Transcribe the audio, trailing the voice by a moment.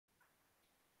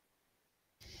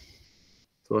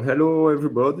So hello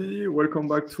everybody, welcome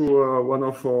back to one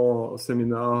of our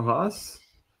seminar RAS.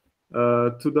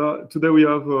 Today we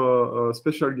have a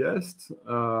special guest,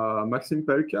 Maxime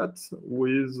Pelcat,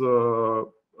 who is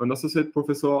an associate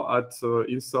professor at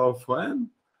Insa of Rennes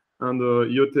and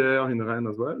IETR in Rennes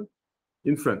as well,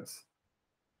 in France.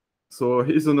 So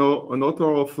he's an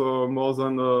author of more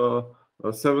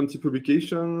than 70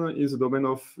 publications in the domain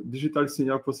of digital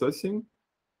signal processing,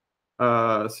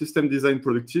 system design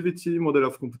productivity, model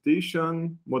of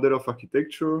computation, model of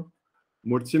architecture,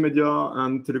 multimedia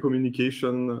and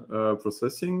telecommunication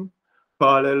processing,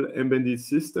 parallel embedded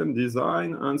system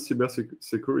design, and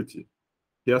cybersecurity.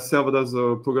 He has served as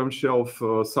a program chair of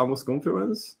SAMOS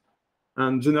conference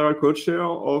and general co-chair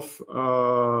of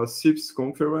CIPS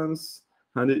conference,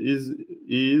 and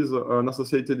he is an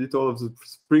associate editor of the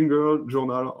Springer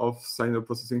Journal of Signal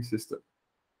Processing System.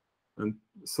 And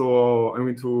so I'm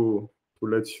going to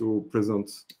let you present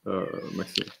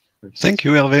Maxime. Thank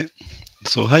you, Hervé.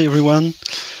 So hi everyone.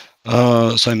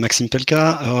 So I'm Maxime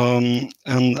Pelcat,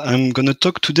 and I'm going to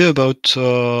talk today about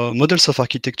models of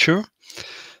architecture.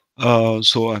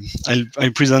 So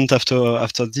I'll present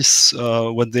after this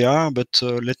what they are, but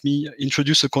let me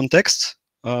introduce a context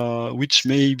which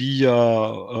may be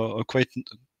a quite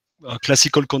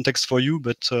classical context for you,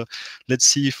 but let's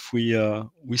see if we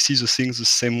see the things the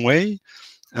same way.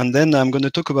 And then I'm going to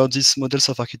talk about these models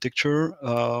of architecture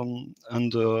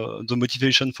and the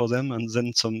motivation for them, and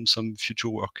then some future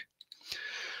work.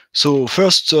 So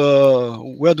first,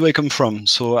 where do I come from?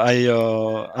 So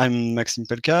I'm Maxime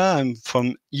Pelcat. I'm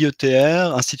from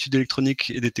IETR, Institut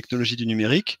d'électronique et des technologies du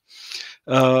numérique.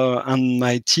 And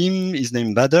my team is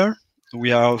named BADR.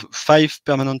 We are 5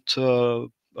 permanent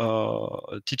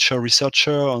teacher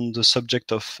researcher on the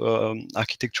subject of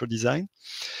architecture design.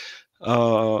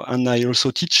 And I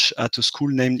also teach at a school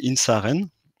named Insa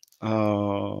Rennes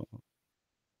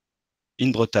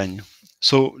in Bretagne.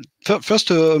 So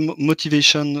first,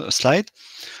 motivation slide.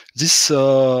 This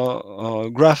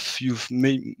graph, you've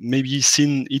maybe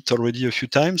seen it already a few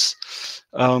times.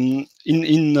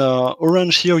 In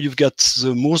orange here, you've got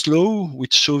the Moore's law,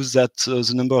 which shows that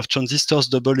the number of transistors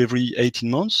double every 18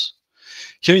 months.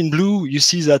 Here in blue, you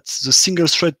see that the single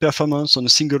thread performance on a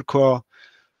single core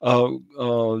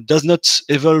does not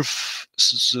evolve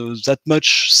that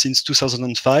much since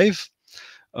 2005.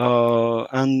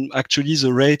 And actually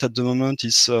the rate at the moment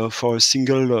is for a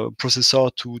single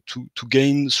processor to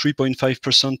gain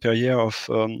 3.5% per year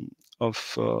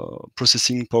of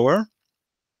processing power.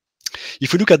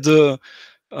 If we look at the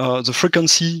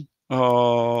frequency,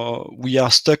 we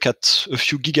are stuck at a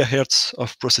few gigahertz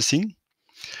of processing.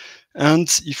 And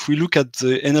if we look at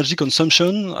the energy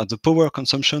consumption, at the power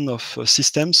consumption of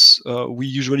systems, we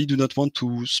usually do not want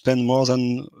to spend more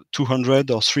than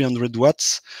 200 or 300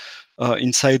 watts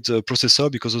inside the processor,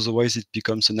 because otherwise it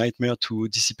becomes a nightmare to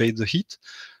dissipate the heat.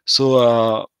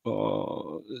 So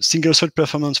single thread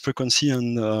performance, frequency,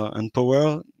 and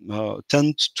power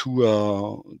tend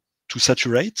to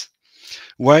saturate,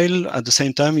 while at the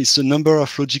same time it's the number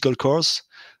of logical cores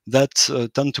that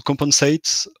tend to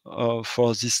compensate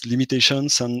for these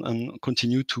limitations and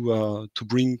continue to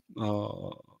bring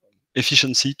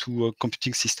efficiency to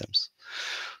computing systems.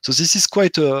 So this is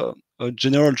quite a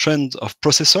general trend of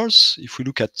processors if we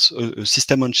look at a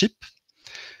system on chip.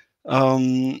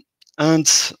 And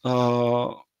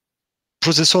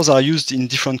processors are used in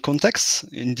different contexts,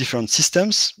 in different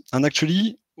systems, and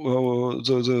actually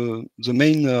the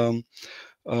main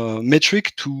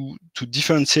metric to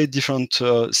differentiate different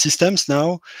systems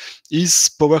now is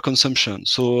power consumption.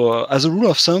 So as a rule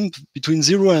of thumb, between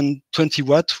 0 and 20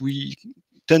 watt, we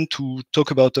tend to talk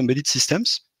about embedded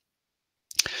systems.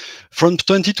 From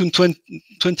 20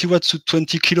 watts to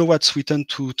 20 kilowatts, we tend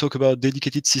to talk about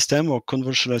dedicated system or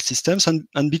conventional systems,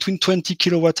 and between 20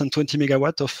 kilowatt and 20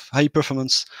 megawatt of high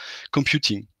performance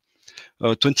computing.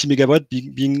 20 megawatt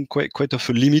being quite of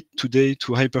a limit today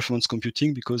to high performance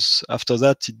computing, because after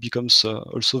that it becomes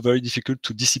also very difficult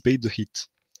to dissipate the heat,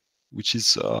 which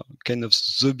is kind of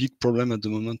the big problem at the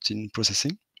moment in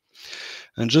processing.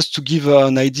 And just to give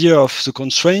an idea of the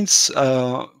constraints,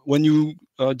 when you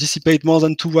dissipate more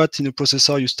than 2 watts in a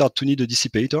processor, you start to need a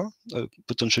dissipator,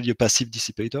 potentially a passive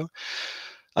dissipator.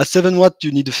 At 7 watts,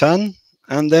 you need a fan.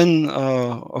 And then,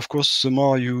 of course, the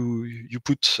more you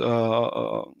put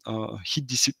power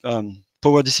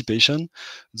dissipation,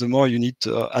 the more you need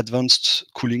advanced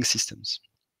cooling systems.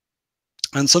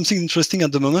 And something interesting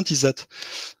at the moment is that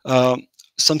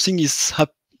something is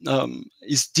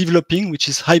developing, which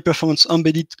is high-performance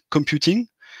embedded computing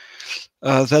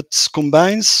that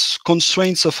combines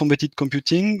constraints of embedded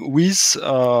computing with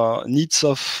needs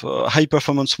of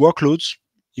high-performance workloads,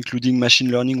 including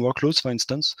machine learning workloads, for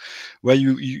instance, where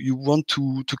you want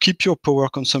to keep your power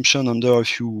consumption under a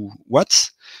few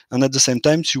watts, and at the same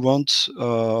time you want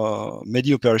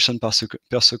many operations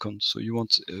per second. So you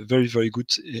want very, very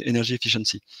good energy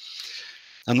efficiency.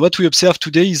 And what we observe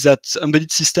today is that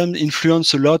embedded systems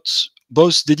influence a lot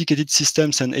both dedicated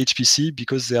systems and HPC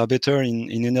because they are better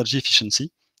in energy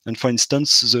efficiency. And for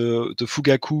instance, the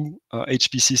Fugaku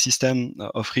HPC system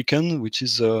of Riken, which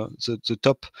is the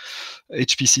top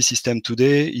HPC system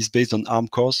today, is based on ARM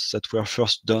cores that were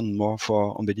first done more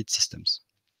for embedded systems.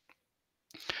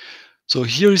 So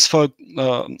here is for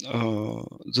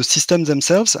the systems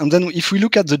themselves. And then if we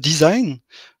look at the design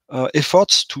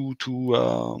efforts to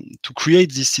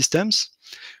create these systems,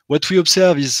 what we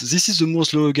observe is, this is the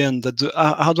Moore's law again, that the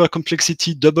hardware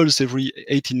complexity doubles every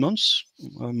 18 months,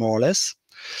 more or less.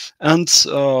 And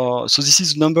so this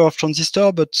is the number of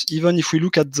transistors, but even if we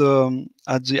look at the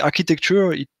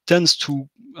architecture, it tends to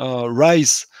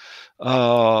rise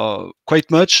quite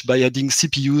much by adding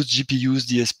CPUs, GPUs,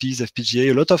 DSPs,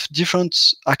 FPGA, a lot of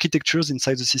different architectures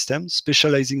inside the system,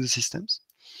 specializing the systems.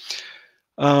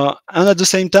 And at the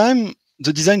same time,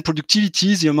 the design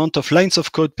productivity, the amount of lines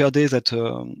of code per day that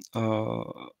a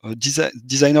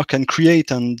designer can create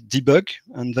and debug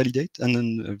and validate and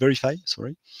then verify,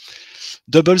 sorry,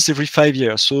 doubles every 5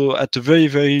 years, so at a very,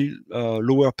 very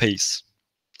lower pace.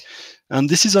 And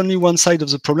this is only one side of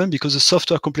the problem because the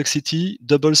software complexity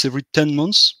doubles every 10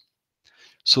 months.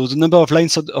 So the number of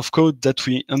lines of code that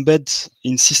we embed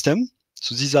in system,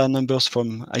 so these are numbers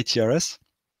from ITRS,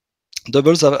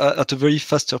 doubles at a very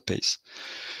faster pace.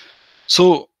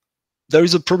 So there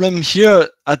is a problem here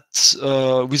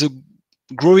with a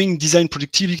growing design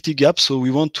productivity gap. So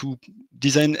we want to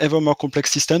design ever more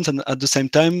complex systems, and at the same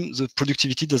time, the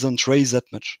productivity doesn't raise that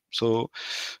much. So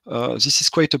this is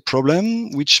quite a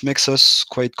problem, which makes us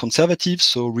quite conservative.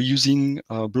 So reusing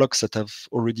blocks that have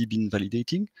already been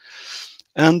validating,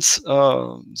 and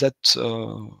that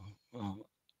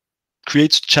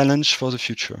creates a challenge for the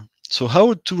future. So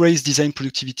how to raise design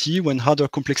productivity when hardware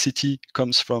complexity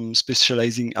comes from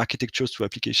specializing architectures to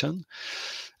application,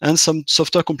 and some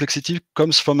software complexity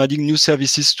comes from adding new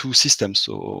services to systems,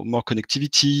 so more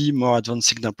connectivity, more advanced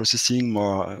signal processing,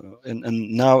 more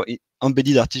and now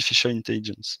embedded artificial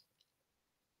intelligence.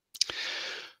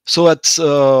 So at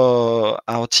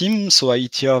our team, so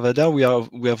IETR Vada, we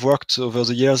have worked over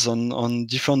the years on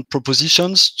different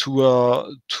propositions to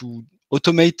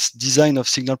automate design of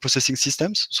signal processing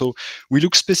systems. So we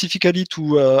look specifically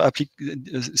to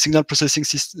signal processing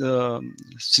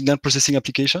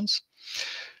applications,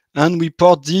 and we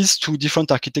port these to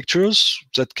different architectures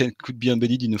that could be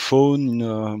embedded in a phone, in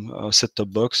a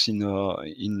set-top box, in a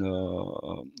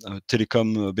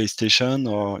telecom base station,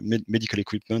 or medical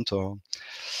equipment, or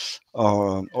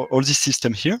all this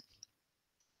system here.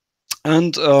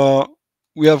 And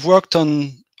we have worked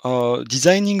on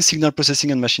designing signal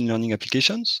processing and machine learning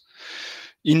applications,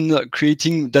 in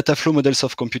creating data flow models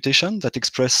of computation that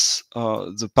express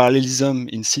the parallelism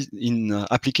in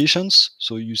applications.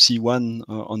 So you see one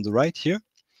on the right here.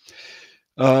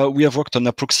 We have worked on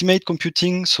approximate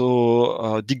computing,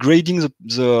 so degrading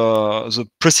the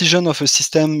precision of a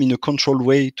system in a controlled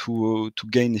way to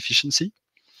gain efficiency.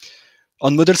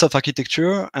 On models of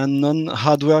architecture, and on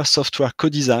hardware software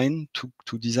co-design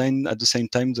to design at the same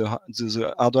time the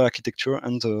hardware architecture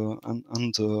and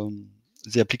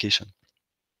the application.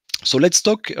 So let's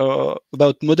talk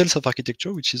about models of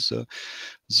architecture, which is the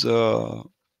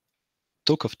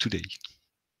talk of today.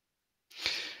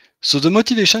 So the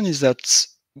motivation is that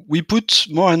we put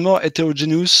more and more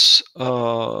heterogeneous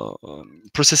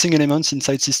processing elements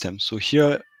inside systems. So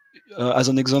here, as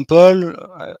an example,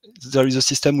 there is a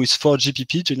system with 4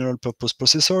 GPP, general purpose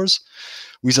processors,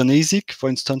 with an ASIC. For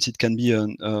instance, it can be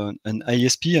an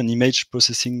ISP, an image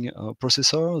processing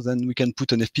processor. Then we can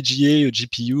put an FPGA, a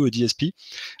GPU, a DSP.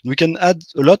 And we can add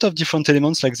a lot of different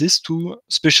elements like this to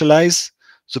specialize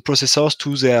the processors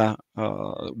to their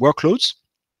workloads.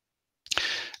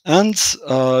 And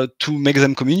to make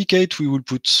them communicate, we will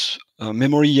put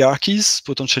memory hierarchies,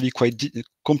 potentially quite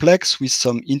complex, with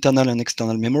some internal and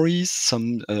external memories,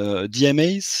 some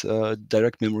DMAs,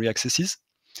 direct memory accesses.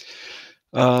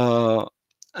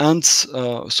 And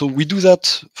so we do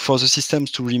that for the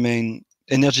systems to remain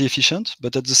energy efficient,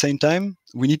 but at the same time,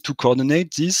 we need to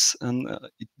coordinate this, and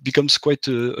it becomes quite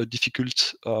a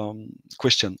difficult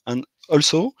question. And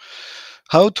also,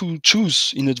 how to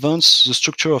choose in advance the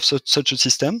structure of such a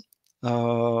system.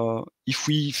 If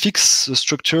we fix the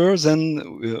structure, then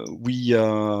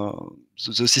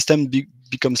the system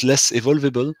becomes less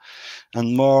evolvable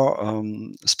and more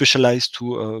specialized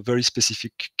to a very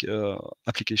specific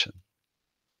application.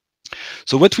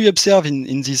 So what we observe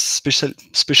in this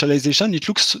specialization, it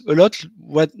looks a lot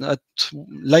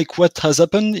like what has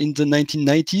happened in the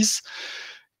 1990s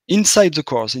inside the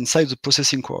cores, inside the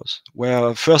processing cores,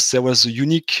 where first there was a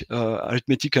unique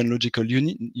arithmetic and logical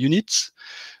units.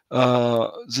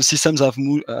 The systems have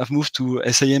moved to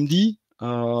SIMD,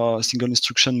 single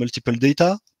instruction, multiple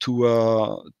data,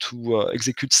 to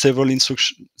execute several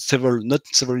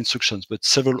instructions, but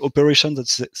several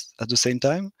operations at the same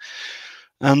time,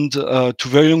 and to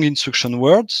very long instruction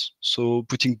words, so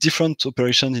putting different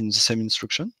operations in the same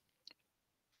instruction.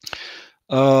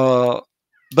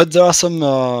 But there are some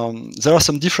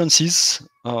differences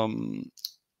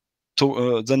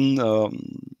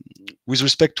with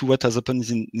respect to what has happened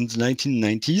in the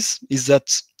 1990s. Is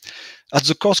that at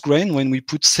the coarse grain, when we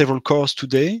put several cores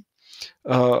today,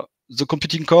 the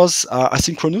computing cores are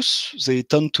asynchronous. They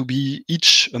tend to be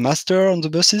each a master on the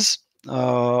buses,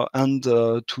 and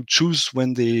to choose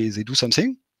when they do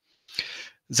something.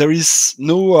 There is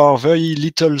no or very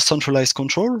little centralized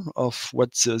control of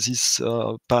what these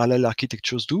parallel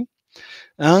architectures do.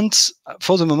 And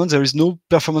for the moment, there is no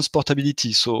performance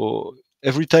portability. So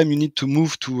every time you need to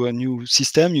move to a new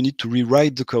system, you need to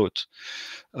rewrite the code.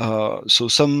 So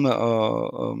some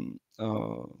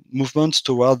movements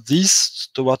toward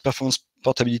performance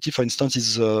portability, for instance,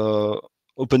 is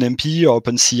OpenMP or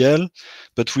OpenCL,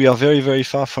 but we are very, very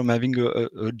far from having a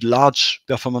large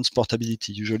performance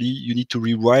portability. Usually, you need to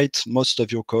rewrite most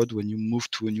of your code when you move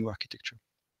to a new architecture.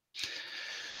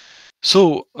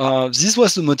 So this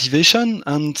was the motivation,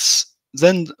 and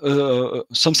then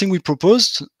something we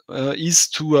proposed is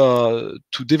to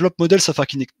develop models of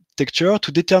architecture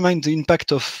to determine the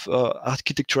impact of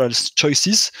architectural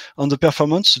choices on the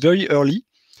performance very early,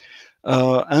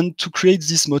 and to create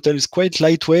these models quite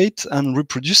lightweight and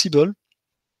reproducible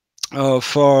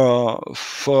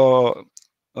for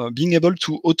being able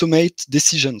to automate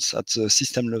decisions at the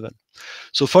system level.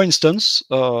 So, for instance,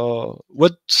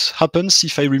 what happens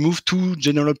if I remove two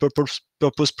general purpose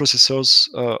processors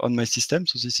on my system?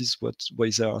 So this is why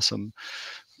there are some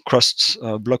crossed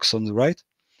blocks on the right.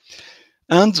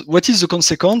 And what is the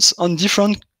consequence on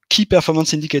different key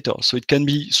performance indicators? So it can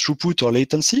be throughput or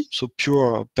latency, so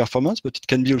pure performance, but it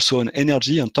can be also on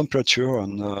energy and temperature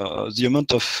and the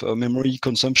amount of memory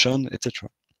consumption, etc.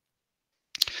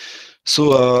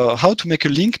 So how to make a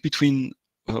link between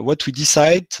what we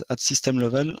decide at system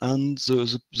level and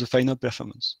the final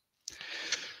performance.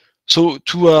 So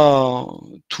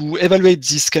to evaluate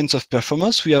these kinds of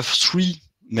performance, we have three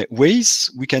ways.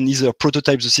 We can either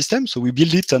prototype the system, so we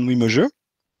build it and we measure.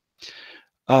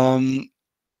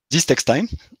 This takes time.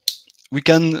 We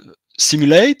can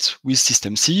simulate with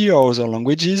System C or other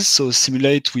languages, so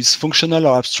simulate with functional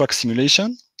or abstract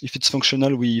simulation. If it's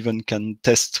functional, we even can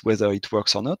test whether it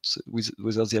works or not,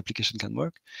 whether the application can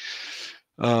work.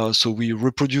 So we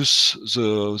reproduce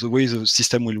the way the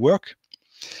system will work.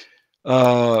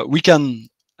 We can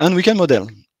model.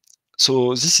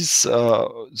 So this is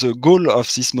the goal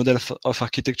of this model of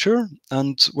architecture.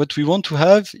 And what we want to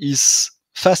have is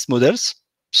fast models.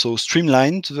 So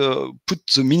streamlined, put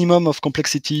the minimum of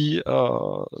complexity,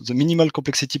 the minimal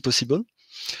complexity possible,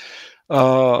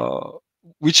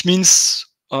 which means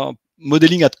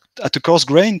modeling at a coarse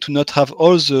grain to not have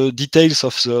all the details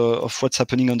of what's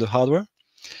happening on the hardware.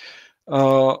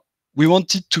 We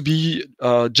want it to be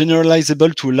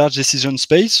generalizable to a large decision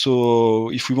space.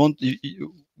 So if we want,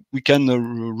 we can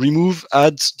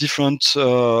add different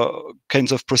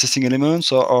kinds of processing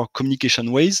elements or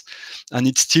communication ways, and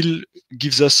it still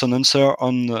gives us an answer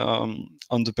on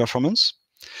the performance.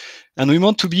 And we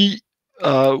want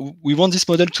this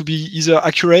model to be either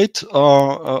accurate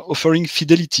or offering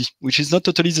fidelity, which is not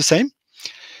totally the same.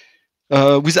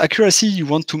 With accuracy, you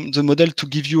want the model to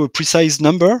give you a precise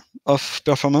number of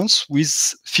performance.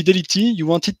 With fidelity, you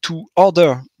want it to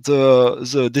order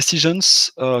the decisions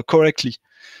correctly,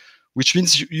 which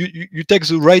means you take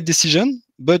the right decision,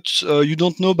 but you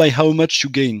don't know by how much you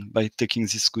gain by taking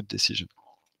this good decision.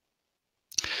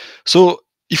 So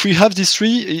if we have these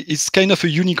three, it's kind of a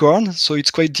unicorn, so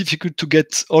it's quite difficult to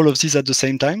get all of these at the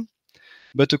same time.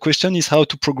 But the question is how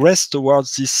to progress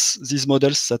towards these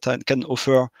models that can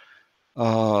offer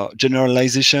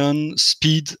generalization,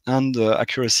 speed, and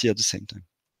accuracy at the same time.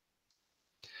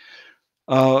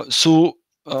 So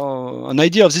an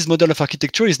idea of this model of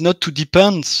architecture is not to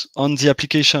depend on the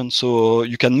application. So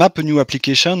you can map a new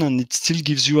application and it still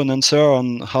gives you an answer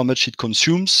on how much it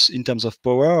consumes in terms of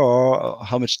power or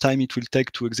how much time it will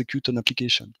take to execute an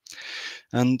application.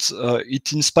 And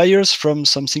it inspires from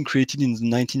something created in the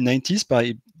 1990s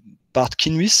by Bart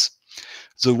Kinwis,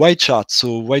 the Y chart.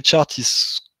 So Y chart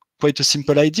is quite a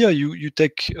simple idea. You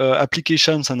take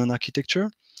applications and an architecture.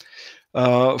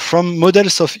 From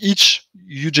models of each,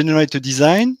 you generate a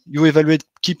design, you evaluate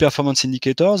key performance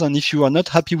indicators, and if you are not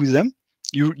happy with them,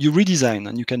 you redesign,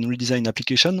 and you can redesign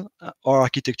application or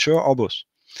architecture or both.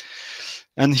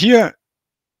 And here,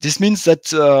 this means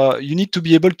that you need to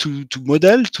be able to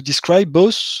model, to describe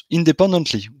both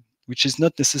independently, which is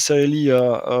not necessarily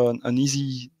an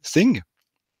easy thing.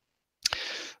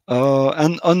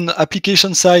 And on the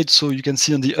application side, so you can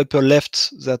see on the upper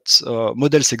left that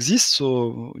models exist.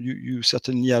 So you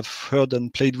certainly have heard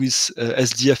and played with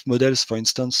SDF models, for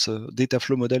instance, data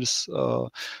flow models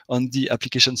on the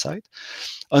application side.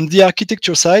 On the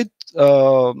architecture side,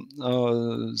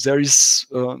 there is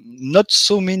not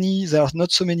so many. There are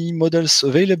not so many models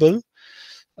available,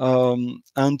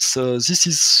 and this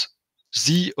is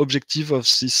the objective of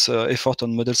this effort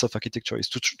on models of architecture, is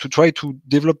to try to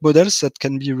develop models that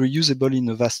can be reusable in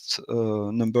a vast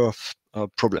number of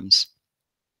problems.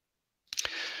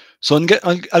 So on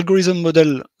algorithm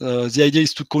model, the idea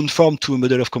is to conform to a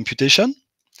model of computation,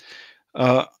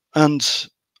 and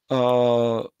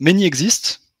many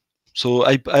exist. So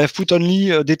I have put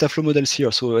only data flow models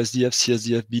here, so SDF,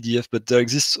 CSDF, BDF, but there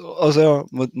exists other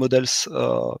models,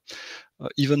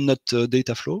 even not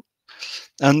data flow.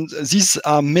 And these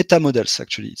are meta models,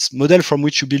 actually. It's model from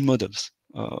which you build models,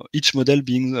 each model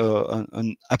being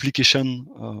an application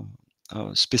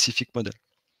specific model.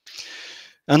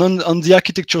 And on the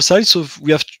architecture side, so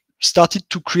we have started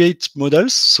to create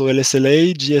models, so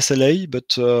LSLA, GSLA,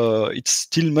 but it's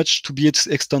still much to be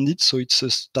extended, so it's a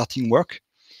starting work.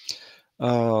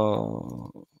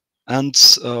 And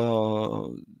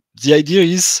the idea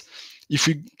is, if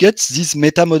we get these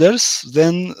meta models,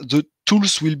 then the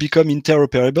tools will become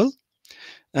interoperable,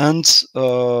 and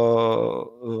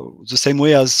the same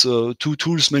way as two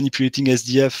tools manipulating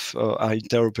SDF are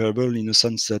interoperable in the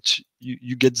sense that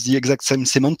you get the exact same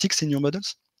semantics in your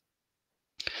models.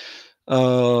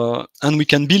 And we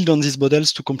can build on these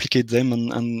models to complicate them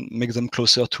and make them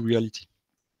closer to reality.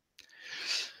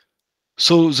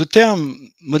 So the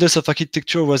term models of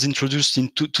architecture was introduced in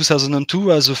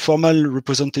 2002 as a formal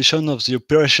representation of the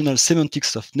operational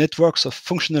semantics of networks of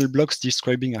functional blocks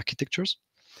describing architectures.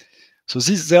 So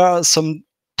there are some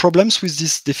problems with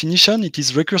this definition. It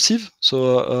is recursive.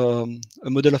 So a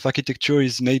model of architecture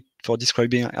is made for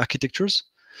describing architectures.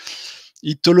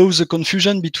 It allows a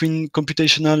confusion between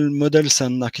computational models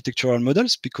and architectural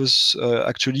models, because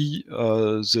actually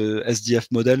the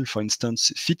SDF model, for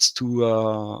instance,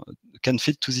 can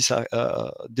fit to this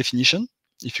definition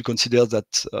if you consider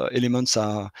that elements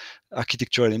are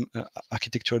architectural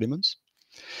elements.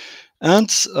 And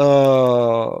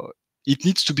it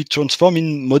needs to be transformed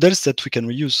in models that we can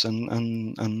reuse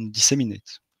and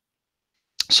disseminate.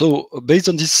 So based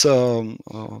on this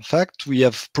fact, we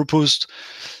have proposed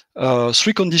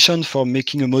 3 conditions for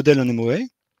making a model and MOA.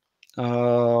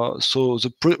 So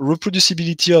the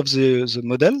reproducibility of the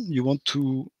model, you want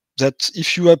that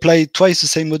if you apply twice the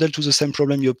same model to the same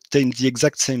problem, you obtain the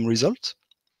exact same result.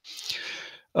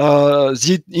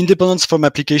 The independence from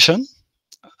application,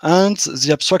 and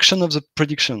the abstraction of the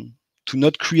prediction, to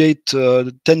not create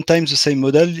 10 times the same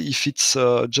model if it's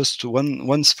just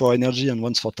once for energy and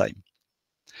once for time.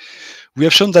 We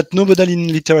have shown that no model in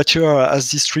literature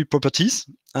has these 3 properties,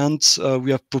 and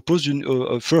we have proposed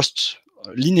a first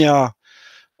linear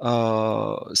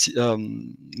model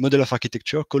of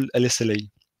architecture called LSLA.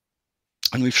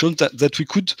 And we've shown that we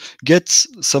could get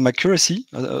some accuracy,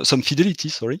 some fidelity,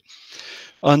 sorry,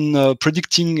 on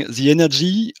predicting the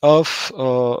energy of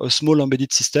a small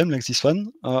embedded system like this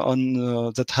one,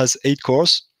 that has 8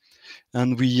 cores.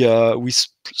 And we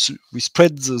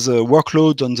spread the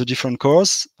workload on the different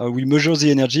cores. We measure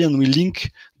the energy, and we link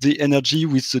the energy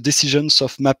with the decisions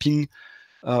of mapping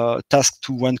task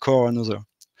to one core or another.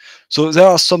 So there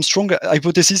are some strong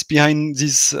hypotheses behind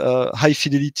this high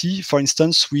fidelity. For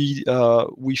instance, we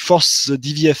force the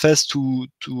DVFS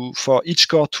for each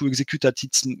core to execute at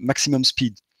its maximum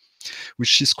speed,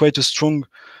 which is quite a strong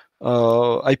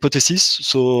hypothesis.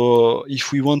 So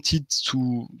if we wanted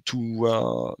to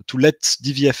let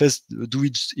DVFS do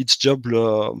its job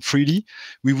freely,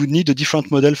 we would need a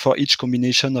different model for each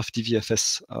combination of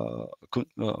DVFS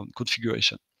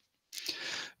configuration.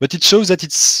 But it shows that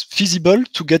it's feasible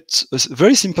to get a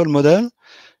very simple model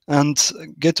and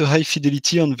get a high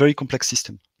fidelity on very complex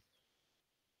system.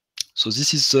 So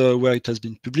this is where it has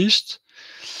been published.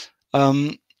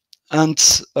 And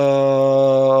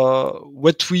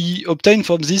what we obtain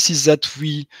from this is that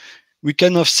we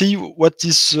kind of see what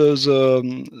is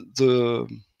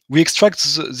we extract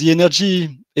the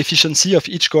energy efficiency of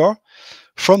each core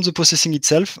from the processing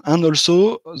itself, and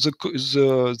also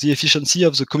the efficiency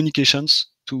of the communications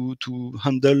to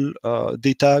handle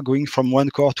data going from one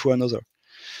core to another.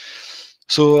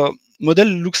 So model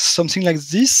looks something like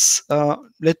this.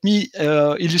 Let me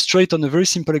illustrate on a very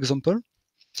simple example.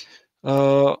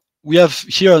 We have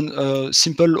here a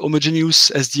simple homogeneous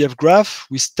SDF graph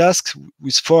with tasks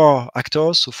with 4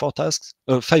 actors, so 5 tasks,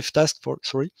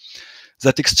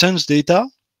 that exchange data,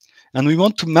 and we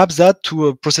want to map that to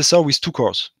a processor with 2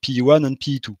 cores, PE1 and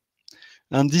PE2.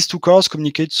 And these 2 cores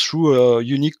communicate through a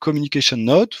unique communication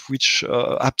node, which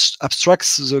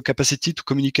abstracts the capacity to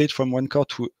communicate from one core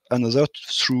to another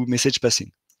through message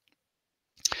passing.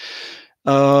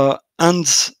 And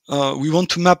we want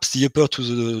to map the upper to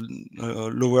the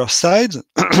lower side,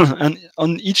 and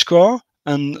on each core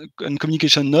and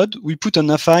communication node, we put an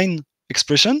affine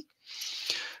expression,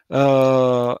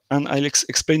 and I'll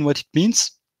explain what it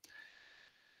means.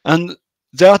 And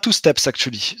there are 2 steps,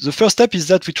 actually. The first step is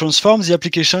that we transform the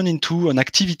application into an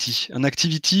activity. An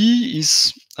activity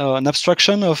is an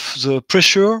abstraction of the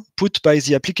pressure put by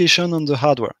the application on the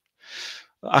hardware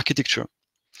architecture.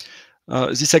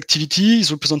 This activity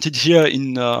is represented here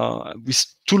in with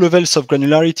 2 levels of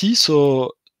granularity,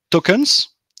 so tokens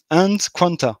and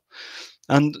quanta.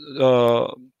 And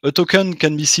a token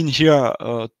can be seen here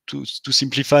to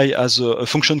simplify as a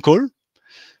function call.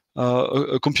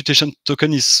 A computation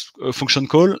token is a function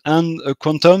call, and a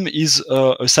quantum is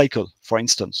a cycle, for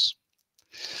instance.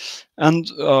 And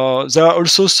there are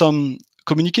also some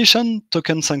communication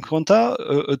tokens and quanta.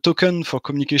 A token for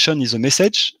communication is a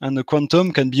message, and a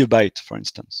quantum can be a byte, for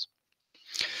instance.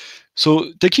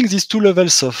 So taking these 2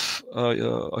 levels of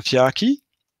hierarchy,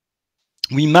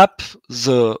 we map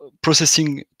the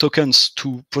processing tokens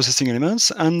to processing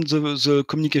elements and the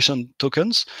communication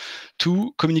tokens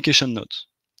to communication nodes.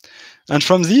 And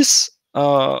from this,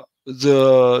 the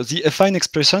affine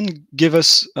expression gave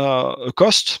us a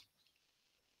cost.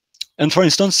 And for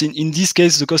instance, in this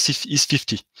case, the cost is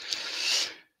 50.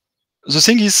 The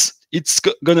thing is, it's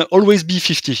gonna always be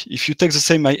 50. If you take the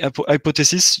same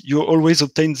hypothesis, you always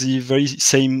obtain the very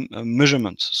same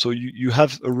measurement. So you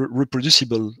have a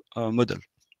reproducible model.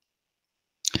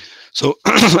 So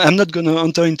I'm not gonna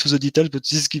enter into the details, but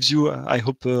this gives you, I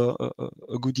hope,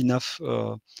 a good enough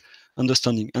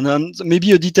understanding. And then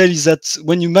maybe a detail is that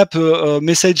when you map a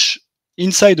message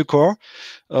inside the core,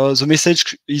 the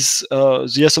message is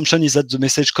the assumption is that the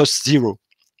message costs 0,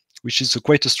 which is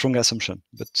quite a strong assumption,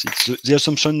 but it's the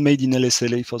assumption made in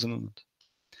LSLA for the moment.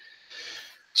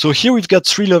 So here we've got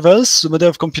 3 levels: the model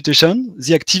of computation,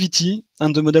 the activity,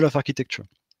 and the model of architecture.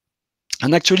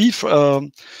 And actually,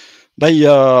 by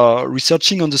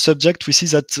researching on the subject, we see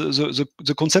that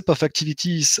the concept of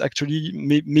activity is actually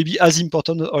maybe as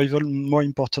important or even more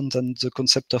important than the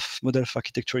concept of model of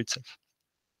architecture itself.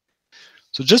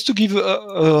 So just to give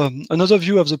another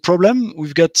view of the problem,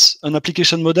 we've got an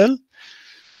application model.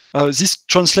 This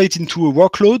translates into a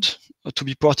workload to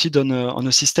be ported on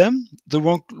a system. The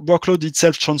workload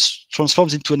itself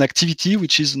transforms into an activity,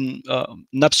 which is an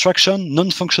abstraction,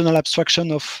 non-functional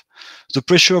abstraction of the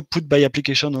pressure put by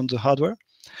application on the hardware.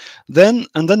 Then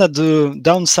at the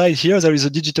downside here, there is a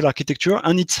digital architecture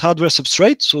and its hardware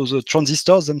substrate, so the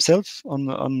transistors themselves on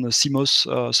the CMOS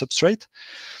substrate.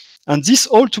 And this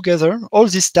all together, all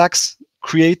these stacks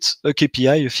create a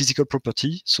KPI, a physical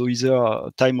property, so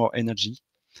either time or energy.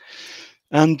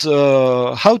 And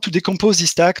how to decompose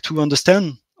this stack to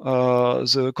understand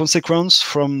the consequence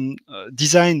from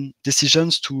design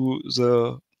decisions to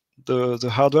the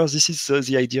hardware. This is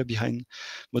the idea behind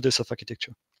models of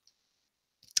architecture.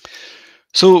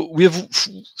 So we have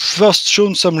first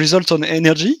shown some results on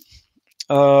energy.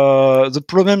 The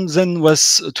problem then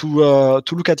was to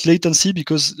look at latency,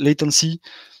 because latency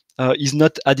is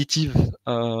not additive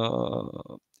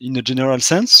in a general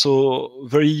sense. So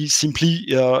very simply,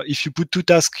 if you put 2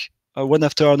 tasks one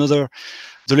after another,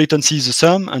 the latency is the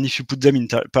sum, and if you put them in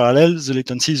parallel, the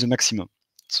latency is the maximum.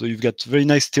 So you've got very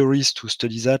nice theories to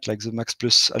study that, like the max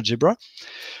plus algebra.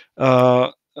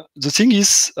 The thing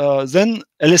is, then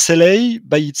LSLA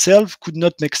by itself could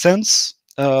not make sense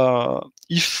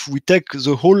if we take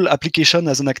the whole application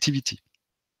as an activity.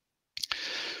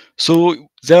 So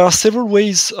there are several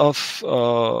ways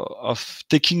of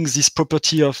taking this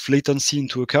property of latency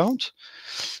into account.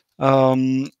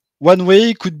 One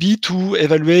way could be to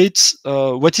evaluate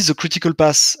what is the critical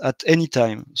path at any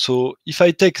time. So if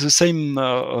I take the same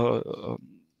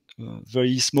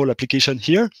very small application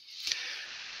here,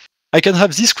 I can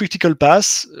have this critical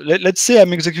path. Let's say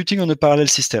I'm executing on a parallel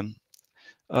system.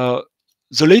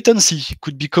 the latency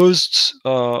could be caused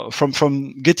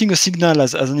from getting a signal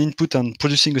as an input and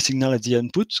producing a signal at the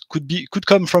output. Could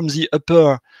come from the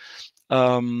upper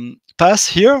pass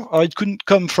here, or it could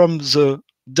come from the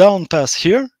down pass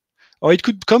here, or it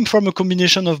could come from a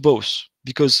combination of both.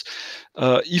 Because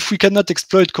if we cannot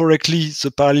exploit correctly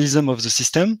the parallelism of the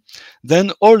system,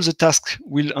 then all the tasks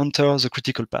will enter the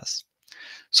critical path.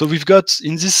 So we've got,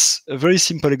 in this very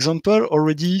simple example,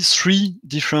 already 3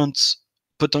 different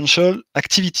potential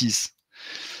activities.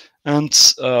 And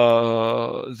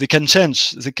they can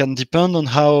change. They can depend on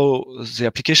how the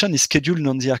application is scheduled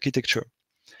on the architecture.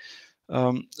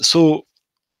 So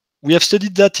we have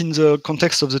studied that in the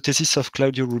context of the thesis of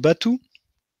Claudio Rubatu.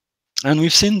 And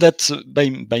we've seen that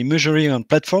by measuring on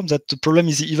platforms that the problem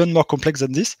is even more complex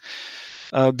than this.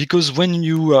 Because when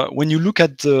you look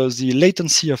at the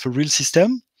latency of a real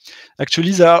system,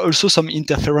 actually there are also some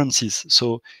interferences.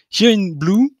 So here in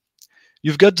blue,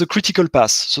 you've got the critical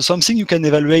path. So something you can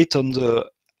evaluate on the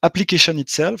application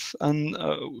itself, and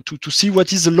to see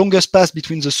what is the longest path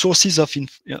between the sources of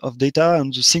data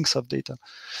and the sinks of data.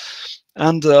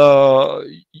 And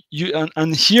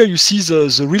here you see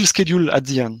the real schedule at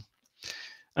the end,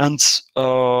 and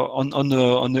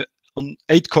on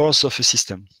 8 cores of a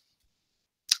system.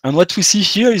 And what we see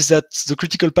here is that the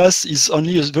critical path is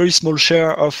only a very small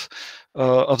share of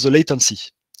the latency.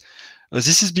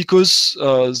 This is because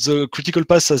the critical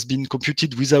path has been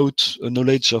computed without a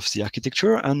knowledge of the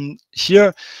architecture. And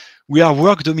here we are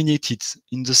work dominated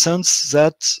in the sense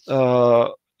that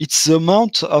it's the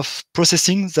amount of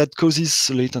processing that causes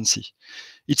latency.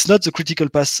 It's not the critical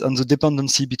path and the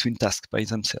dependency between tasks by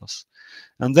themselves.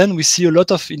 And then we see a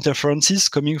lot of interferences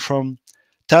coming from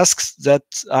tasks that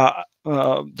are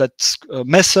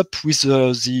mess up with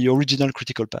the original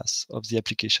critical path of the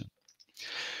application.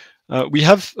 We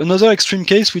have another extreme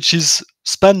case, which is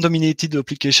span-dominated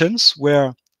applications,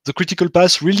 where the critical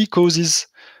path really causes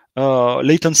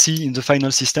latency in the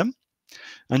final system.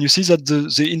 And you see that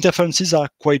the interferences are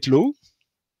quite low.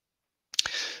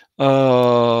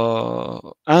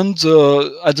 And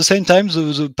at the same time,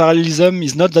 the parallelism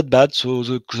is not that bad, so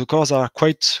the cores are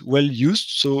quite well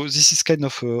used. So this is kind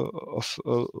of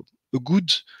a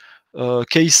good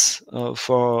case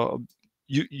for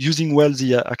using well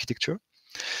the architecture.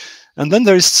 And then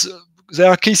there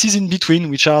are cases in between,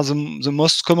 which are the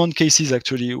most common cases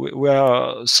actually,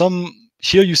 where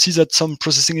here you see that some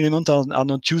processing elements are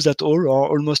not used at all or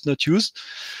almost not used.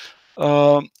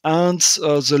 And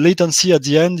the latency at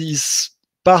the end is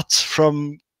part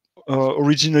from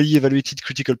originally evaluated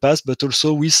critical path, but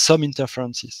also with some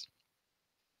interferences.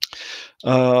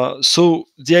 So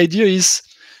the idea is,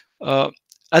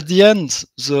 at the end,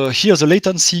 here the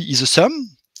latency is a sum.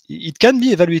 It can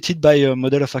be evaluated by a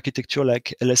model of architecture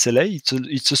like LSLA.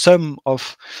 It's a sum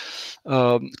of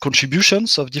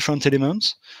contributions of different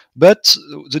elements, but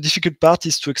the difficult part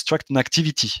is to extract an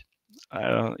activity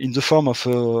in the form of,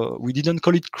 we didn't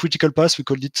call it critical path, we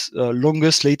called it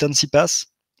longest latency path,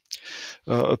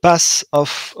 a path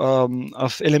of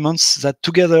elements that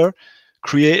together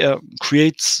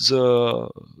create the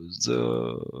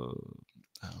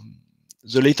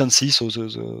latency, so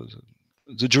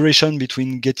the duration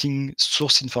between getting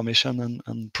source information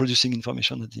and producing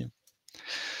information at the end.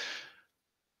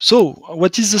 So,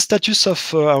 what is the status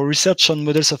of our research on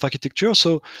models of architecture?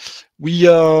 So,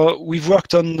 we've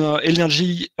worked on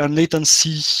energy and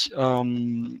latency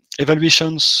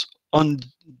evaluations on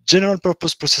general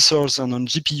purpose processors and on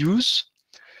GPUs.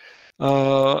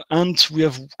 And we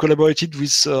have collaborated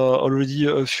with already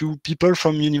a few people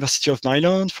from University of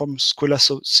Maryland, from Scuola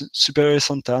Superiore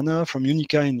Sant'Anna, from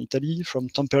Unica in Italy, from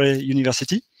Tampere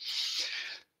University.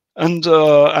 And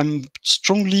I'm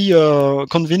strongly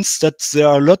convinced that there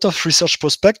are a lot of research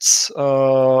prospects.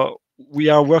 We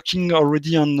are working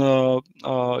already on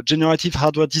generative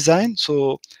hardware design,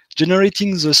 so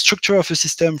generating the structure of a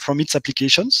system from its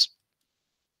applications.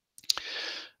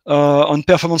 On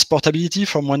performance portability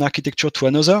from one architecture to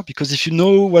another, because if you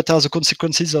know what are the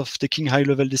consequences of taking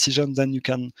high-level decisions, then you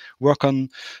can work on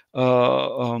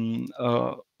automating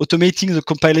the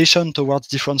compilation towards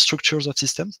different structures of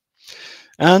systems.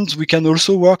 And we can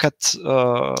also work at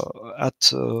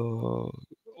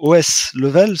OS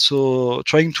level, so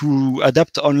trying to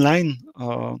adapt online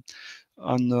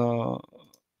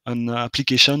an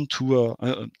application to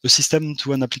a system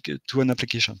to an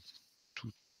application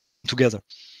together.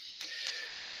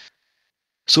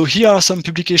 So here are some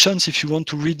publications if you want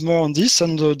to read more on this,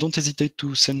 and don't hesitate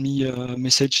to send me a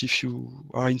message if you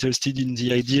are interested in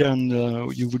the idea and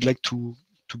you would like to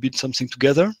build something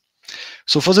together.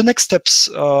 So for the next steps,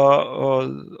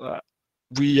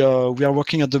 we are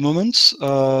working at the moment.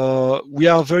 We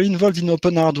are very involved in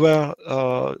open hardware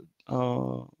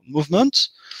movement,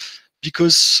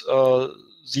 because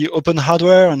the open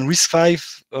hardware and RISC-V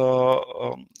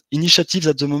initiatives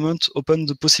at the moment open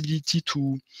the possibility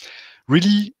to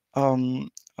really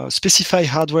specify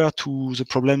hardware to the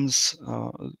problems,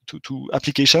 to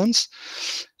applications,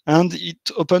 and it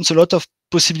opens a lot of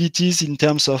possibilities in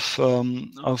terms of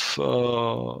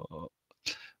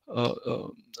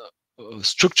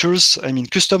structures. I mean,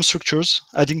 custom structures,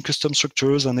 adding custom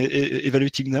structures and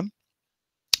evaluating them.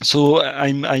 So I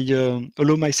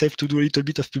allow myself to do a little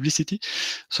bit of publicity.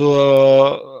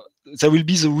 So there will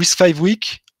be the RISC-V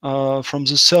week from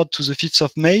the 3rd to the 5th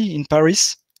of May in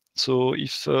Paris. So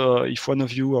if one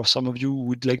of you or some of you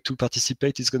would like to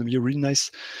participate, it's going to be a really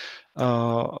nice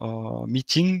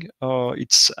meeting.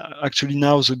 It's actually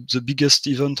now the biggest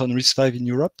event on RISC-V in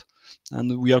Europe,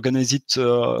 and we organize it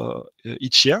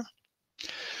each year.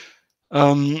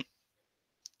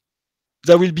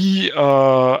 There will be,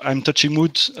 I'm touching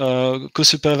wood,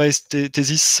 co-supervised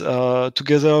thesis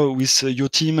together with your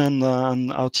team and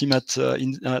our team at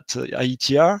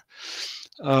IETR.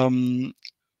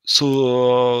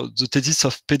 So the thesis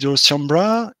of Pedro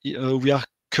Siambra, we are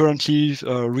currently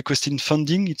requesting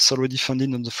funding. It's already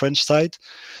funded on the French side.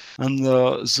 And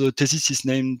the thesis is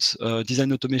named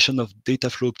Design Automation of Data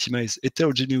Flow Optimized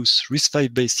Heterogeneous RISC-V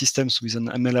based Systems with an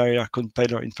MLIR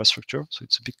Compiler Infrastructure. So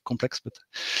it's a bit complex, but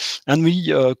and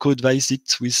we co-advise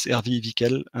it with Hervé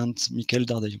Vickel and Michael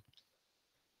Dardaillon.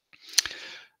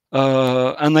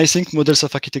 And I think models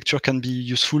of architecture can be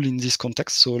useful in this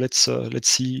context. So let's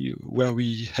see where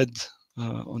we head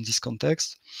on this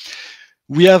context.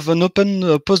 We have an open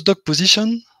postdoc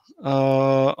position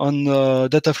on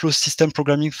data flow system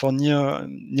programming for near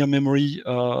memory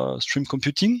stream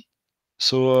computing.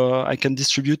 So I can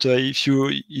distribute if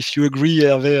you agree,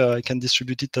 Hervé, I can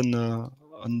distribute it on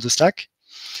the Slack.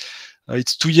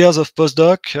 It's 2 years of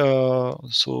postdoc.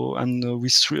 So and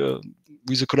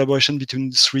with a collaboration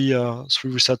between three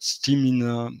research team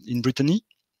in Brittany.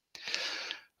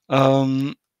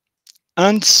 And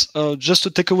just a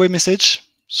takeaway message.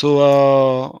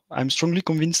 So I'm strongly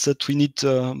convinced that we need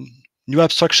new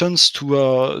abstractions to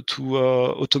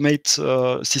automate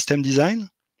system design.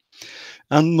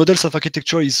 And models of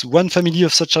architecture is one family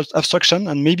of such abstraction,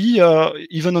 and maybe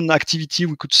even on activity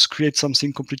we could create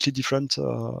something completely different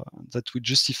that would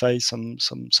justify some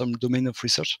domain of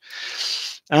research.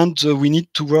 And we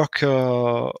need to work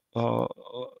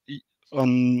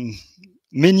on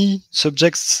many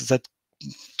subjects that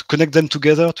to connect them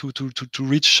together to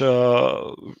reach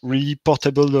really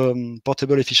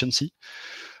portable efficiency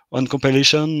on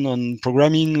compilation, on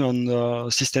programming,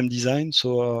 on system design.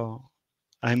 So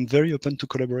I'm very open to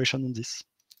collaboration on this.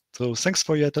 So thanks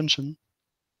for your attention.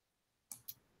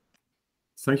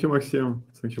 Thank you, Maxime.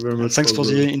 Thank you very much. And thanks for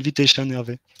the invitation,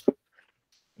 Hervé.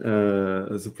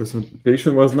 The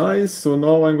presentation was nice. So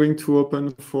now I'm going to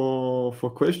open for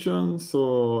questions.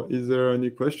 So is there any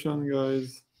question,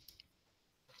 guys?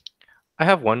 I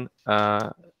have one.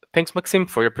 Thanks, Maxime,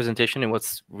 for your presentation. It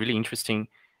was really interesting.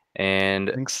 And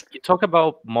thanks. You talk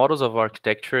about models of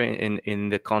architecture in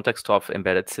the context of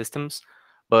embedded systems,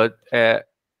 but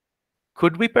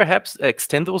could we perhaps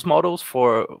extend those models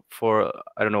for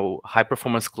I don't know, high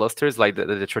performance clusters like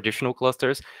the traditional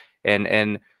clusters,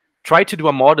 and try to do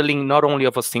a modeling not only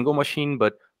of a single machine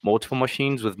but multiple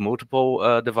machines with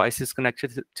multiple devices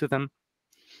connected to them?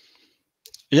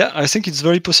 Yeah, I think it's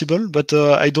very possible, but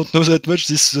I don't know that much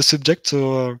this the subject,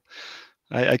 so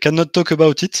I cannot talk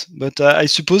about it. But I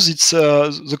suppose it's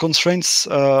the constraints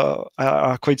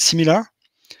are quite similar.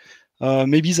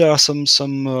 Maybe there are some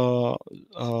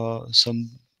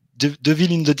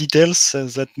devil in the details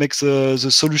that makes the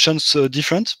solutions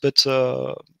different, but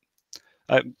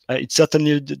it's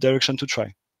certainly a direction to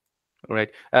try. Right.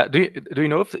 Do you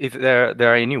know if there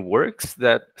are any works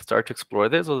that start to explore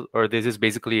this, or this is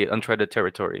basically uncharted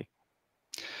territory?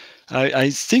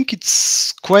 I think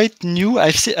it's quite new.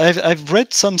 I've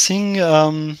read something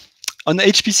on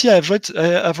HPC.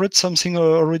 I've read something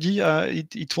already.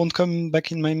 It won't come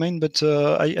back in my mind, but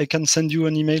I can send you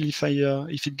an email if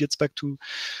it gets back to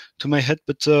my head.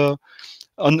 But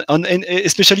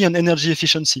especially on energy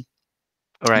efficiency.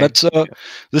 Right. But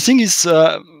the thing is,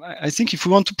 I think if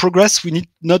we want to progress, we need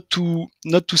not to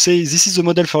say this is a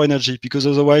model for energy, because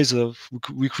otherwise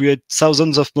we create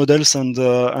thousands of models and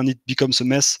it becomes a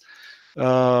mess.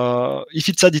 If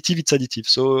it's additive, it's additive.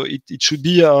 So it should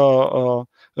be a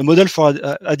model for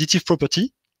additive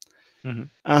property, mm-hmm.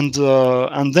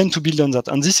 and then to build on that.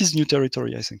 And this is new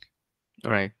territory, I think.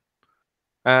 All right.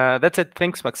 That's it.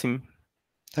 Thanks, Maxime.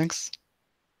 Thanks.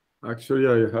 Actually,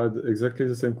 I had exactly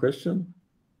the same question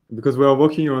because we are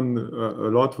working on a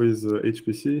lot with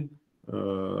HPC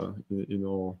in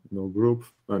our group.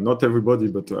 Not everybody,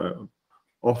 but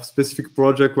our specific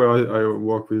project where I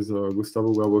work with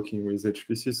Gustavo, we are working with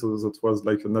HPC, so that was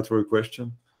like a natural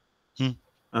question.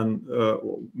 And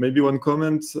maybe one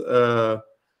comment.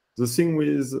 The thing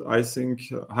with, I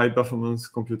think, high performance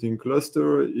computing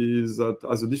cluster is that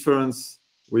as a difference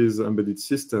with embedded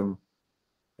system,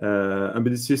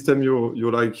 embedded system,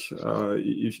 you like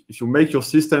if you make your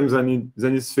system,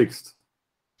 then it's fixed.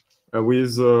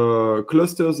 With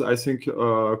clusters, I think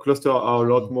clusters are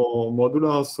a lot more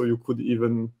modular, so you could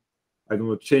even, I don't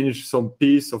know, change some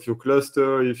piece of your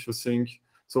cluster if you think.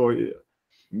 So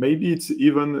maybe it's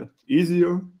even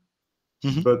easier,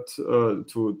 but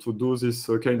to do this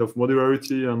kind of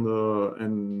modularity and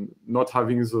not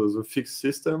having the fixed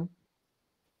system.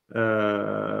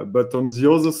 But on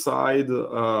the other side,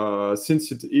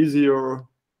 since it's easier,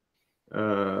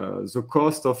 the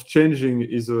cost of changing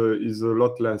is a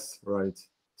lot less, right?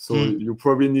 So you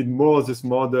probably need more of this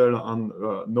model and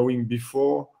knowing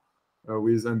before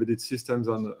with embedded systems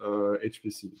and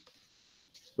HPC.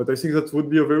 But I think that would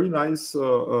be a very nice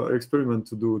experiment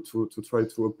to do to try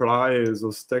to apply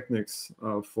those techniques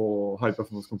for high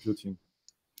performance computing.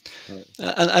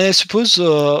 And I suppose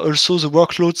also the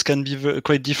workloads can be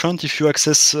quite different if you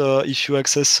access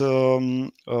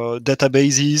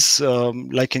databases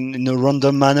like in a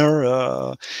random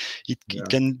manner. It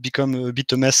can become a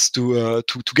bit a mess to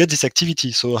get this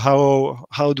activity. So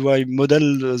how do I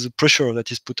model the pressure that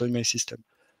is put on my system?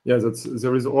 Yeah,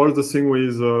 there is all the thing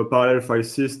with parallel file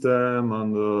system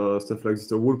and stuff like this.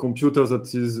 The whole computer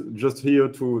that is just here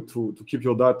to keep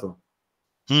your data,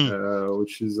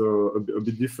 which is a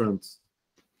bit different.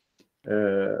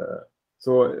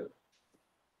 So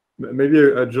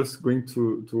maybe I'm just going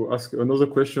to ask another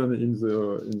question in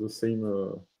the same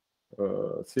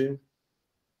theme.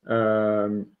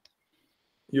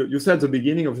 You said at the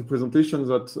beginning of the presentation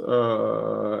that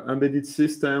embedded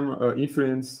system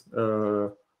influence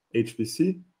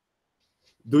HPC.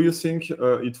 Do you think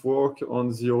it works on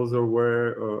the other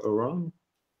way around?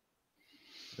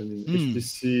 I mean,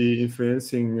 HPC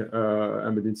influencing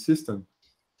embedded system?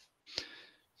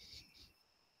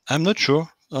 I'm not sure.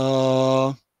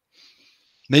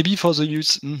 Maybe for the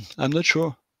use, I'm not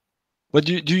sure. What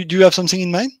do you have something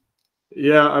in mind?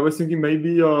 Yeah, I was thinking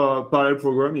maybe parallel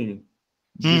programming,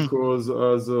 because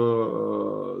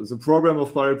the problem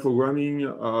of parallel programming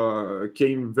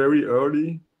came very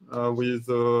early with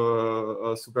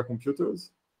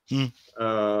supercomputers.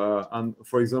 And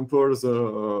for example,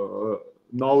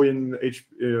 now in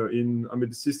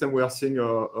embedded system, we are seeing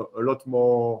a lot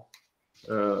more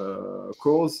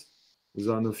cores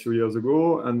than a few years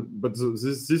ago, but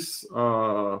this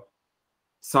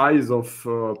size of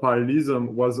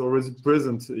parallelism was already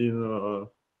present in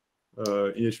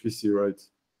HPC, right?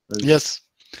 And yes.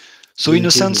 So in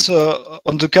a sense,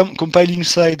 on the compiling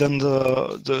side, and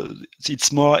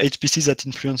it's more HPC that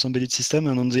influence embedded system,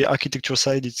 and on the architecture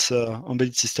side, it's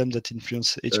embedded system that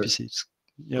influence HPC.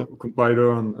 Yeah,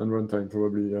 compiler and runtime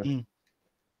probably.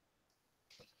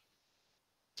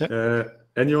 Yeah.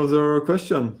 Any other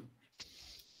question?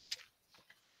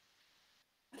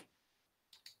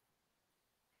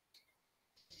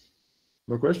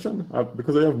 No question?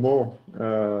 Because I have more.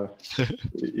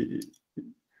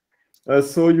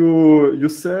 So you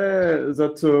say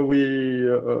that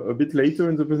a bit later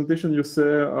in the presentation, you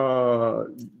say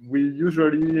we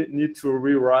usually need to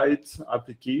rewrite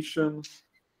application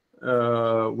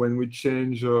when we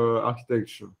change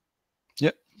architecture.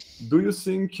 Yeah. Do you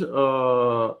think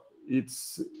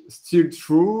it's still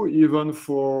true even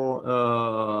for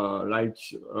like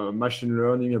machine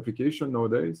learning application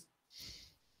nowadays?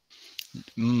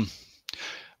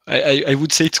 I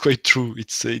would say it's quite true.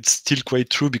 It's still quite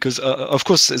true because of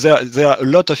course there are a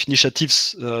lot of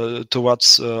initiatives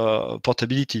towards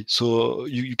portability. So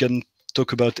you can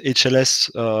talk about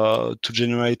HLS to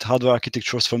generate hardware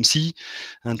architectures from C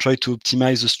and try to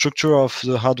optimize the structure of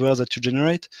the hardware that you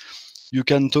generate. You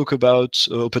can talk about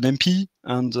OpenMP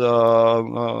and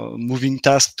moving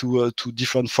tasks to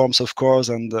different forms of cores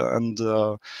and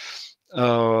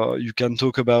you can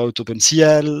talk about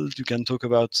OpenCL. You can talk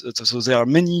about so there are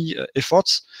many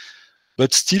efforts,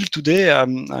 but still today,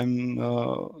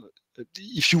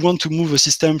 if you want to move a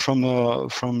system from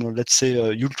let's say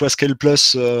a UltraScale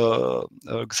Plus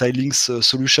Xilinx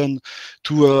solution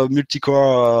to a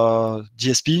multi-core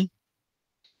DSP,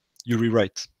 you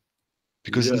rewrite,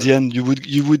 because in the end you would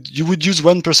use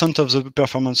 1% of the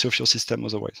performance of your system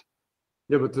otherwise.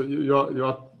 Yeah, but you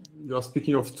you're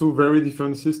speaking of two very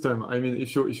different systems. I mean,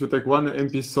 if you take one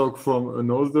MP-SOC from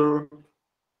another,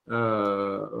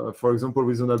 for example,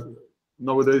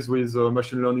 nowadays with a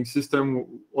machine learning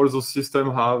system, all those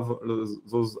systems have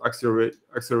those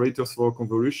accelerators for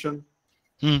convolution.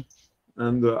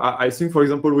 And I think, for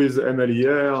example, with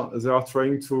MLER, they are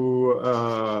trying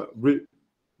to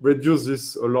reduce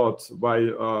this a lot by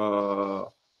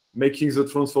making the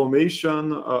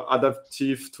transformation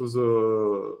adaptive to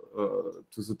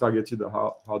the targeted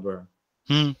hardware.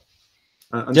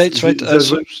 And yeah, it's right.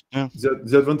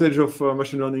 The advantage of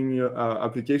machine learning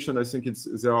application, I think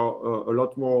they are a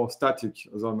lot more static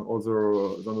than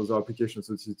other applications.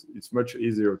 So it's much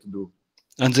easier to do.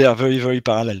 And they are very, very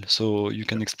parallel. So you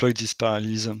can exploit this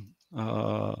parallelism.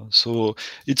 So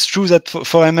it's true that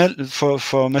for ML,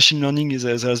 for machine learning,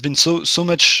 there has been so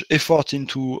much effort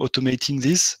into automating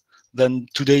this. Then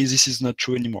today this is not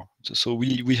true anymore. So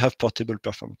we have portable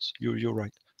performance. You're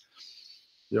right.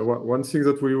 Yeah, one thing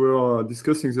that we were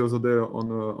discussing the other day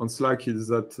on Slack is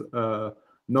that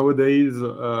nowadays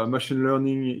machine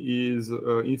learning is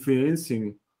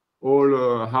influencing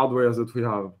all hardware that we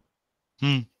have.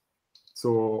 So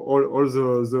all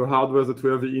the hardware that we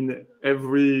have in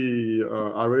every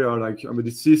area, like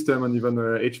embedded system and even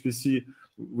HPC,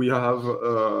 we have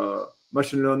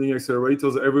machine learning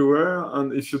accelerators everywhere.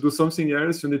 And if you do something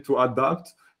else, you need to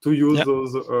adapt to use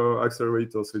those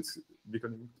accelerators. So it's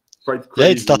becoming quite crazy.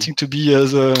 Yeah, it's starting to be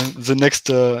the next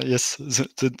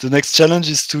the next challenge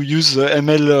is to use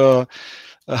ML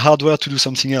hardware to do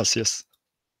something else. Yes.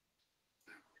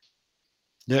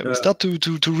 Yeah, we start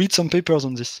to read some papers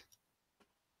on this.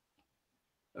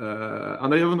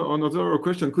 And I have another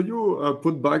question. Could you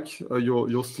put back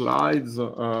your slides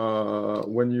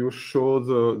when you show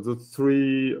the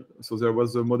three? So there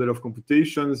was the model of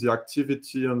computation, the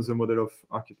activity, and the model of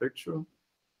architecture.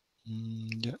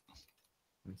 Yeah.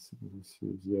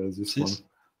 This one.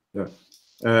 Yeah.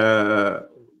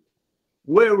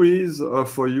 Where is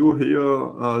for you here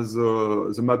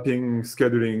the mapping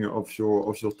scheduling of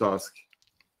your task?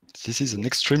 This is an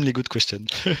extremely good question.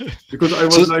 Because I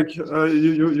was like,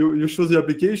 you show the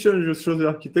application, you show the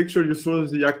architecture, you show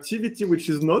the activity, which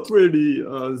is not really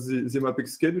the mapping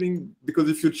scheduling. Because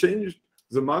if you change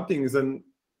the mapping, then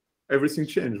everything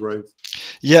changes, right?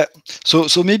 Yeah.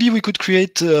 So maybe we could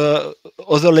create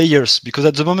other layers, because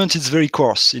at the moment it's very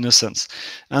coarse in a sense.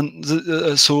 And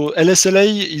so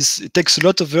LSLA takes a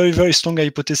lot of very, very strong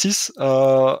hypotheses.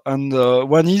 And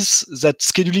one is that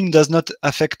scheduling does not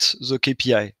affect the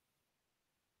KPI.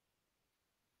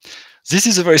 This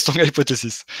is a very strong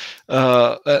hypothesis,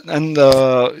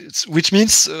 which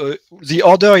means the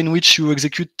order in which you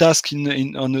execute tasks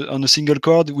on a single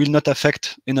core will not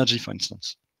affect energy, for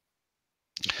instance.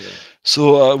 Okay.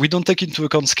 So we don't take into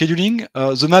account scheduling.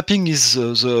 The mapping is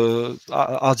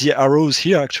are the arrows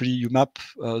here. Actually, you map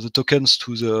the tokens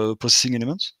to the processing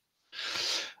elements.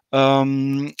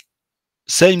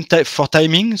 Same type for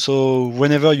timing. So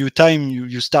whenever you time,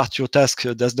 you start your task,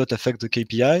 does not affect the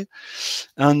KPI.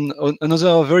 And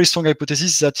another very strong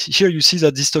hypothesis is that here you see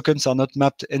that these tokens are not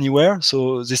mapped anywhere.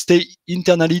 So they stay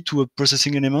internally to a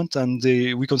processing element, and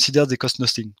we consider they cost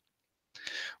nothing,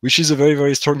 which is a very,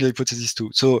 very strong hypothesis too.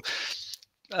 So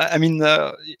I mean,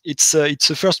 it's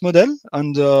a first model,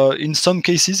 and in some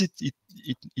cases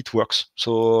it works.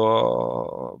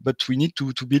 So, but we need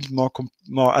to build more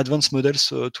advanced models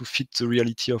to fit the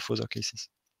reality of other cases.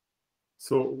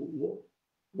 So,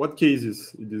 what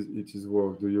cases it is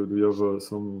work? Do you have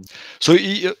some? So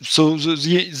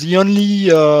the only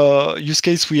use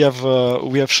case we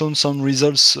have shown some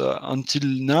results until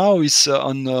now is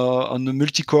on the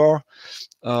multi-core.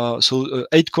 So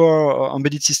 8-core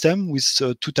embedded system with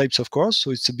 2 types of cores.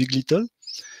 So it's a big little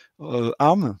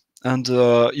ARM. And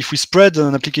if we spread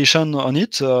an application on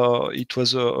it, it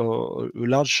was a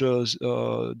large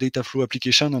data flow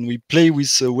application, and we play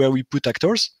with where we put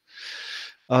actors.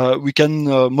 We can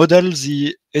model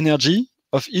the energy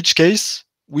of each case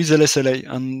with LSLA,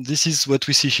 and this is what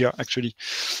we see here actually.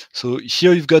 So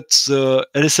here you've got the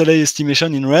LSLA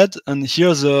estimation in red, and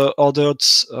here the ordered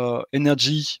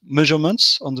energy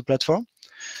measurements on the platform.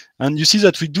 And you see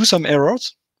that we do some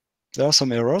errors. There are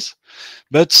some errors,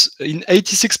 but in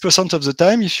 86% of the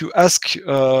time, if you ask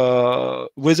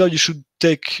whether you should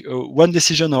take one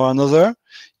decision or another,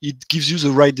 it gives you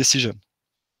the right decision.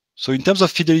 So in terms of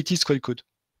fidelity, it's quite good.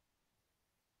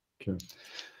 Okay.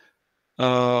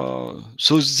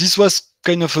 So this was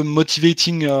kind of a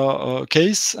motivating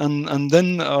case, and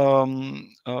then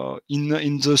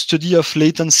in the study of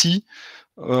latency,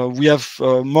 we have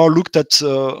more looked at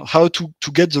how to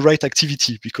get the right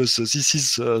activity, because this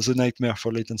is the nightmare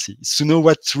for latency. It's to know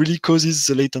what really causes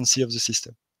the latency of the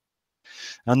system.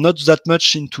 and not that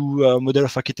much into model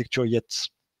of architecture yet.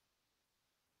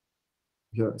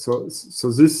 Yeah. So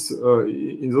this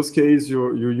in those cases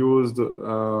you used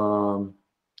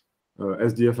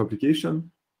SDF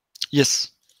application.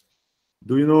 Yes.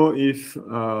 Do you know if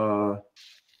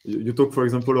you talk, for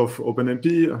example, of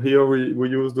OpenMP? Here we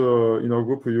used in our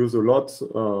group we use a lot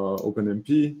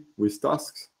OpenMP with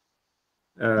tasks.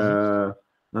 And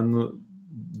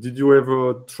did you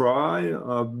ever try?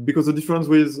 Because the difference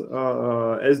with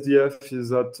SDF is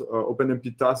that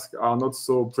OpenMP tasks are not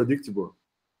so predictable.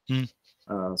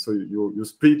 So you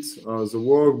split the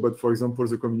work, but for example,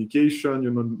 the communication,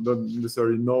 you don't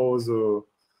necessarily know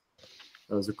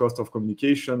the cost of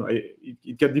communication.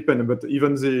 It can depend, but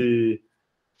even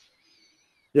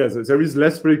there is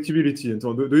less predictability. And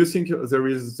so, do you think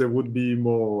there would be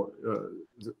more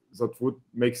that would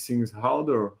make things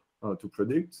harder to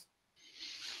predict?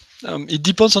 It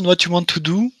depends on what you want to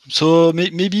do. So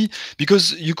maybe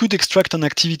because you could extract an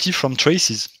activity from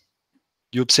traces.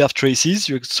 You observe traces,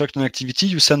 you extract an activity,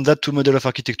 you send that to model of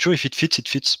architecture. If it fits, it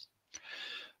fits.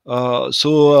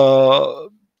 So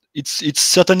it's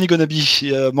certainly going to be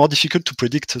more difficult to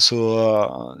predict.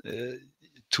 So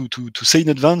to say in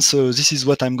advance, this is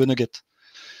what I'm going to get.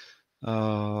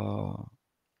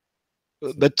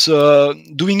 But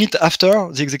doing it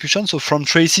after the execution, so from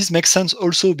traces, makes sense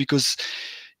also because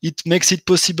it makes it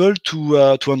possible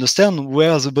to understand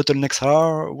where the bottlenecks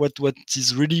are, what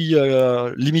is really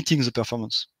limiting the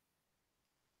performance.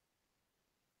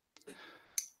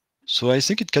 So I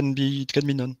think it can be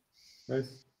done.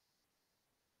 Nice.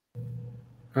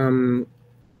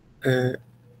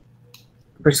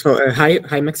 First of all,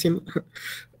 hi Maxime.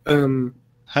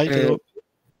 Hi, Pedro.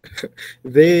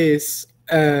 This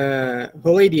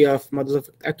whole idea of models of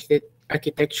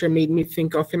architecture made me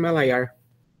think of MLIR.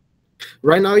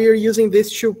 Right now, you're using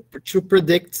this to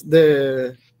predict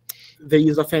the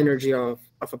use of energy of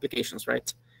applications,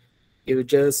 right? You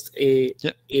just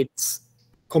it's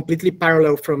completely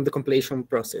parallel from the compilation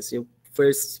process. You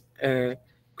first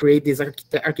create this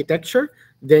architecture,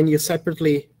 then you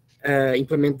separately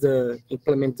implement the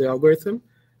algorithm,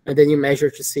 and then you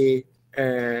measure to see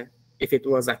if it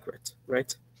was accurate,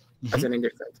 right? As an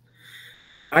understand.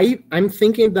 I'm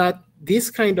thinking that this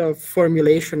kind of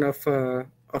formulation of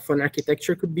an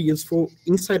architecture could be useful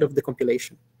inside of the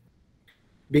compilation,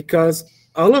 because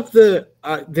all of the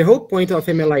whole point of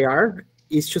MLIR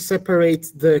is to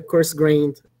separate the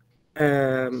coarse-grained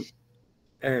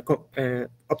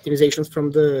optimizations from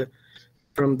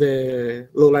the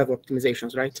low-level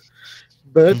optimizations, right?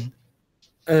 But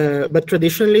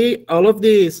traditionally, all of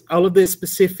the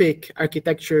specific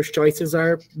architecture choices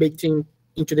are baked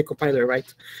into the compiler,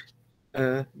 right?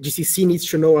 GCC needs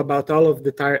to know about all of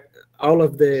the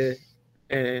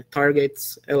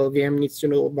targets. LLVM needs to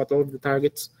know about all of the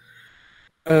targets.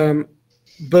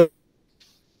 But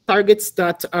targets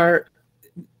that are,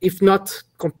 if not,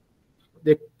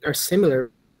 they are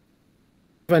similar.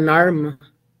 An ARM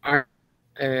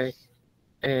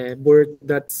board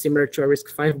that's similar to a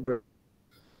RISC-V board,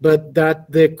 but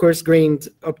that the coarse-grained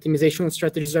optimization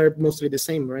strategies are mostly the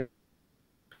same, right?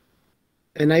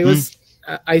 And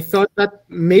I thought that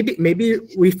maybe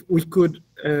we could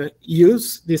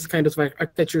use this kind of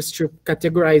architectures to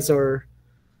categorize our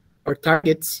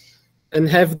targets and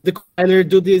have the compiler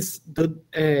do these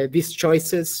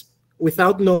choices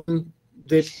without knowing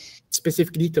the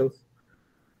specific details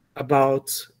about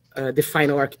the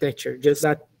final architecture, just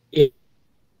that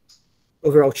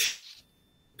overall.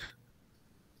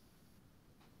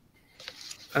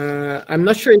 I'm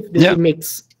not sure if it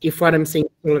makes, if what I'm saying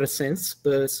makes a lot of sense,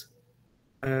 but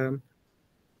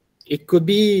it could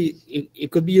be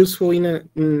useful in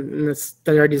a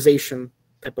standardization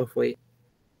type of way,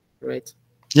 right?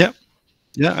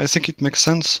 Yeah, I think it makes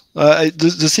sense.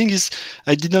 The thing is,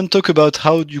 I didn't talk about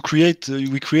how you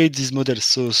we create these models.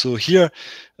 So here,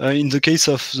 in the case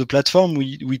of the platform,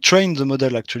 we train the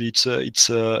model. Actually, it's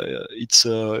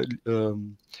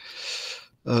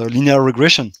linear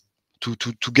regression to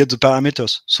get the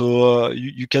parameters. So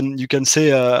you can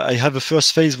say I have a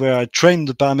first phase where I train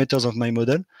the parameters of my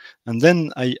model, and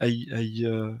then I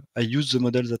use the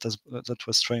model that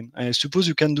was trained. I suppose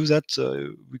you can do that.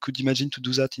 We could imagine to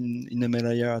do that in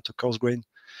MLIR at a coarse grain.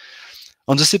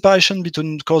 On the separation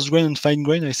between coarse grain and fine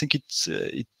grain, I think it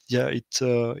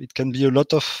can be a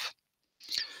lot of.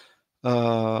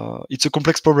 It's a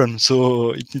complex problem,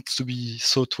 so it needs to be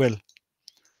thought well.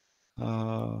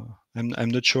 I'm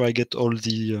not sure I get all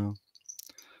the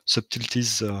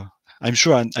subtleties. I'm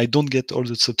sure I don't get all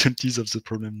the subtleties of the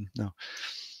problem now.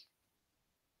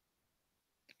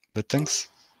 But thanks.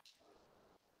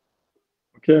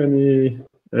 Okay,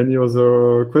 Any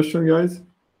other question, guys?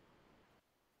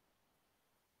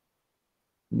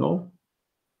 No?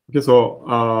 Okay, so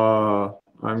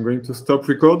I'm going to stop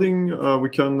recording. We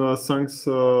can thank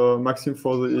Maxime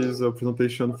for his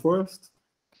presentation first.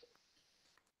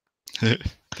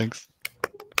 Thanks.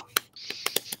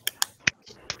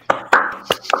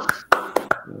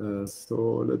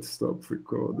 So let's stop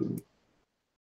recording.